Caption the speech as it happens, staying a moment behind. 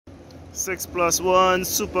6+1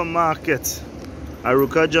 supermarket,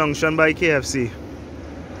 Aruka Junction by KFC.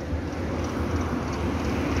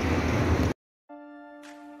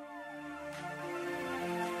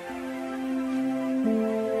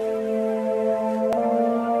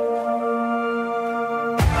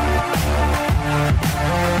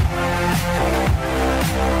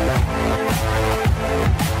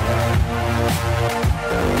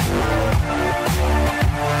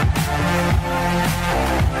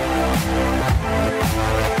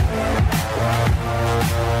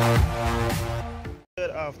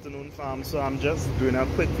 Good afternoon, fam. So I'm just doing a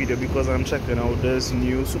quick video because I'm checking out this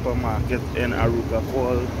new supermarket in Aruka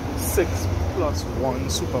called 6+1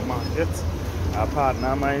 supermarket. A partner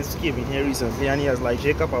of mine came in here recently and he has like,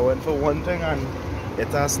 Jacob, I went for one thing and it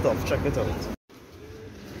has stuff. Check it out.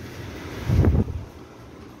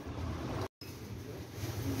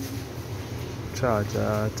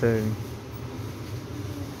 Charger thing.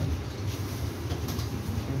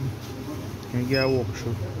 You get a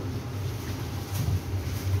workshop.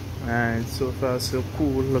 And so far so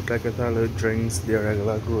cool. Look like it's all the drinks, the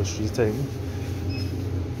regular grocery thing.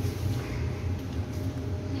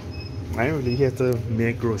 I ain't really here to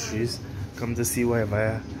make groceries. Come to see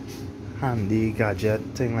whatever handy gadget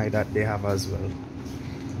thing like that they have as well.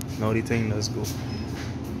 Now the thing does go.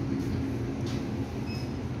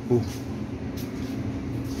 Ooh.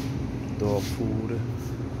 Dog food,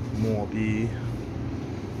 Moby,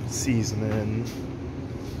 seasoning.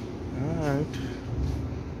 Alright.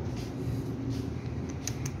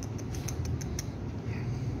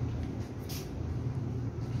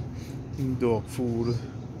 Dog food,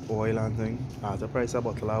 oil and thing. At the price of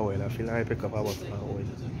a bottle of oil, I feel like I pick up a bottle of oil.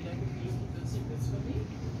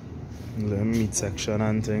 The meat section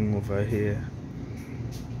and thing over here.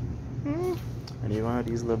 And even have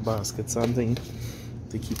these little baskets and thing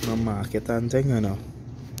to keep my market and thing, you know.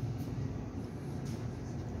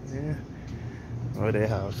 Yeah. Oh, they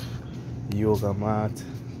have yoga mat,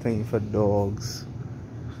 thing for dogs,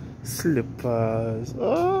 slippers,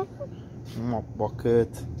 mop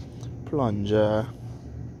bucket, plunger.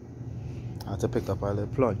 I have to pick up a little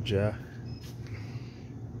plunger.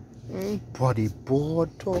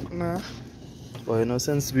 Bodyboard talk now. But you know,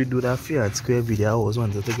 since we do that Fiat Square video, I always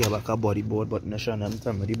wanted to get back a bodyboard, but Nation them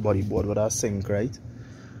tell me the bodyboard with a sink, right?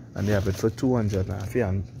 And they have it for 200 now.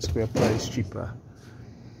 Fiat Square price cheaper.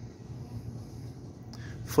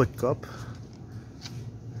 Foot cup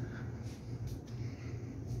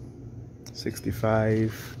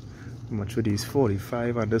 65. How much for these?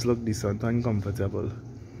 45, and this look decent and comfortable.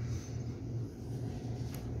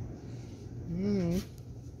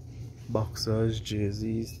 Boxers,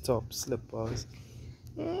 jerseys, top slippers.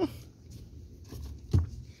 How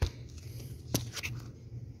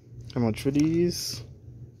much for these?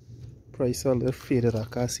 Price a little faded. I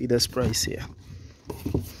can't see this price here.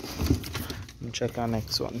 Check our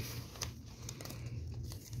next one.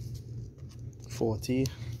 40.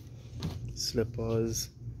 Slippers,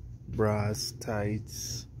 brass,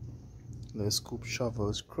 tights, little scoop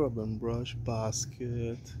shovel, scrub and brush,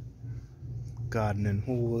 basket, gardening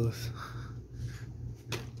hose,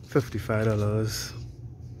 $55.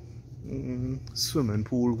 Swimming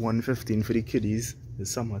pool, $115 for the kiddies.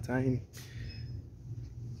 It's summertime.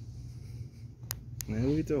 Now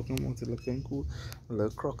we talking about it looking cool. A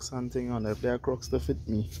little Crocs and thing on there. There are Crocs to fit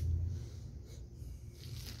me.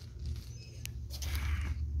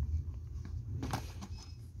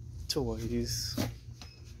 Toys.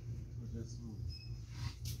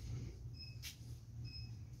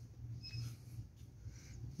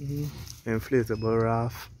 Inflatable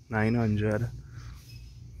raft, 900.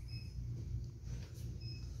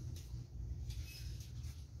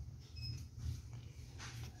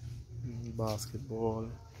 Basketball.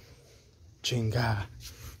 Jenga.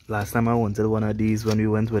 Last time I wanted one of these when we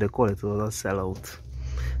went where they call it was a sellout.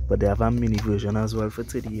 But they have a mini version as well for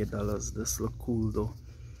 $38. This look cool though.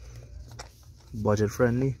 Budget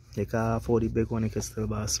friendly. You can afford the big one, you can still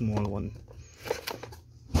buy a small one.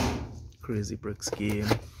 Crazy bricks game.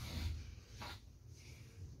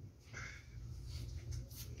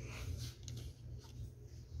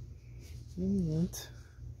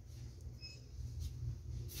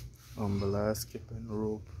 Umbrella, skipping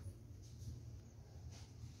rope,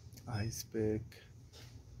 ice pick.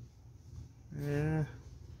 Yeah.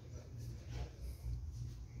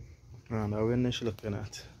 And I finish looking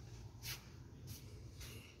at.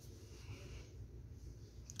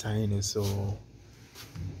 Tiny, so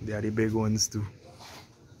they are the big ones too.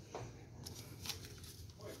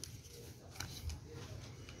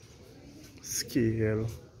 Scale,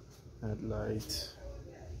 headlight.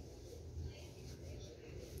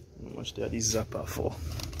 How much they are the zapper for?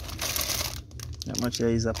 That much here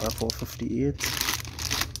is up at $4.58.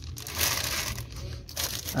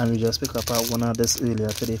 And we just pick up one of this earlier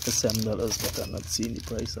today for $7, but I'm not seeing the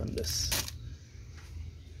price on this.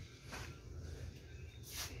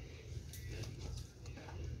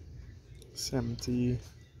 $70.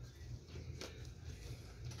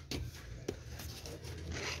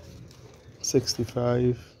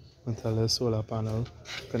 $65. Metal solar panel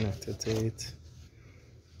connected to it.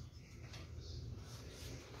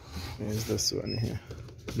 There's this one here,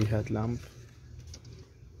 the headlamp.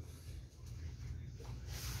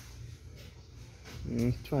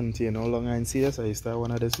 20, you know, long I see this. I started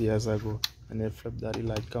one of these years ago and they flipped that the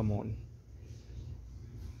light come on.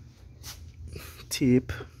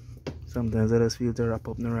 Tape. Sometimes I just feel to wrap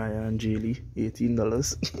up Naraya and jelly. $18.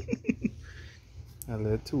 A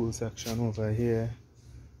little tool section over here.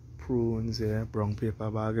 Prunes here, brown paper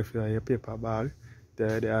bag. If you have a paper bag,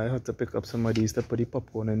 there I had to pick up some of these to put the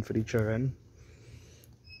popcorn in for the children.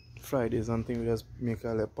 Fridays and things, we just make a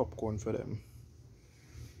little popcorn for them.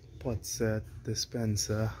 Pot set,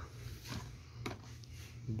 dispenser,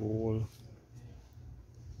 bowl,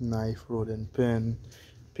 knife, rodent pen,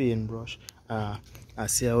 paintbrush. I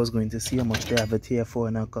see I was going to see how much they have it here for,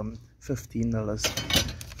 and I come $15.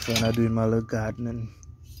 So when I'm doing my little gardening,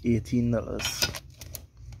 $18.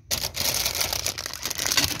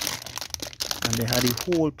 And they had a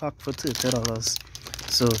whole pack for $30.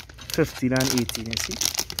 So 15 and 18, you see.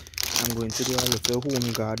 I'm going to do a little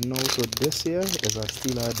home garden now. So this here is a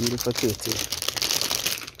still a deal for 30.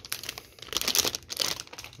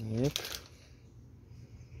 Yep.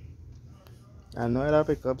 I know I'll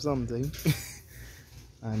pick up something.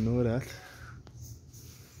 I know that.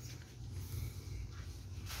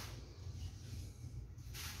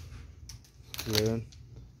 Little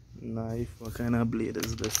knife. What kind of blade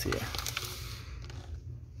is this here?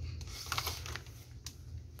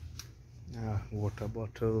 Water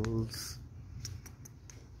bottles.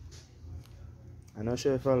 I'm not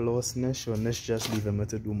sure if I lost Nish or Nish just leaving me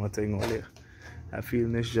to do my thing all here. I feel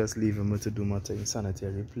Nish just leaving me to do my thing.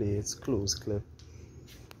 Sanitary plates, clothes clip,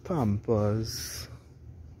 Pampers,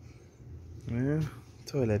 yeah,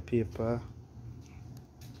 toilet paper,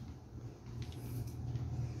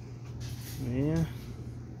 yeah.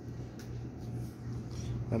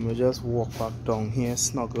 Let me just walk back down here.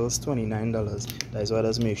 Snuggles, $29. That's why I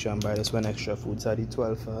just make sure and buy this one extra food. So the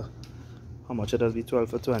 12 for, how much it does be 12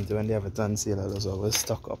 for 20 when they have it on sale. I just always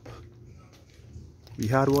stock up. We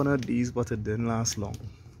had one of these, but it didn't last long.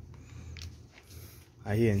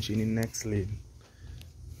 I hear in the next lane.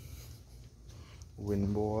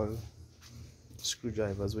 Wind ball,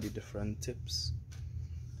 screwdrivers with the different tips.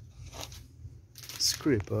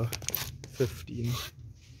 Scraper, 15.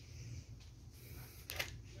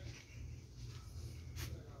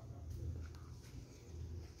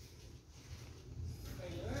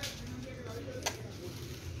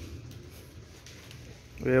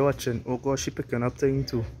 We're watching. Oh gosh, she picking up thing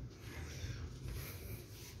too.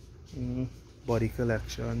 Body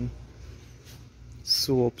collection,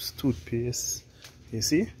 soaps, toothpaste. You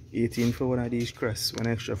see, 18 for one of these crests. One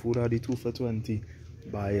extra food are the 2 for 20.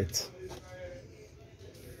 Buy it.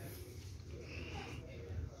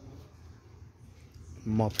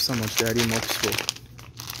 Mops, how much are the mops for?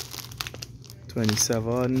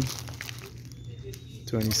 27,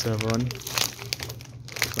 27,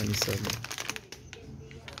 27.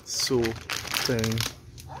 Soap thing.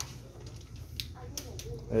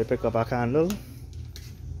 I pick up a candle.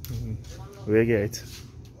 Where get it?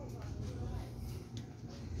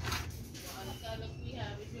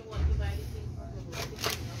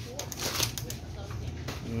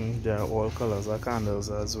 There are all colors of candles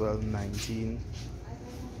as well. 19,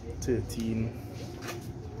 13.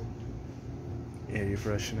 Air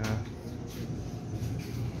freshener.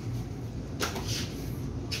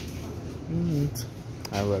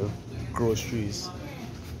 I will. Groceries.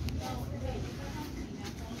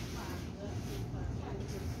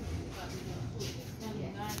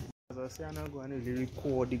 As I say, I'm not going to really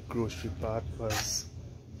record the grocery part because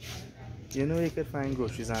you know you can find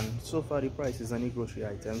groceries, and so far the prices on the grocery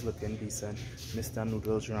items looking decent. Mr.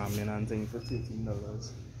 Noodles ramen and things for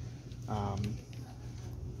 $13.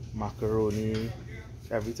 Macaroni,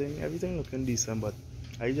 everything looking decent, but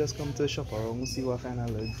I just come to shop around, see what kind of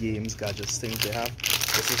little games, gadgets, things they have.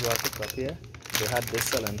 This is what I picked up here. They had this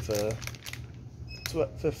selling for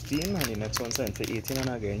 15 and the next one selling for 18, and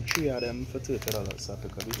again 3 of them for $30. So I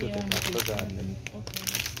pick up the 30 for gardening.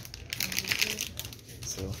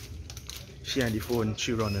 So she and the phone,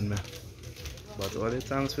 she running me. But all the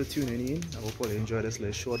thanks for tuning in. I hope you enjoyed this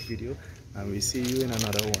little short video, and we'll see you in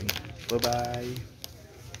another one. Bye bye.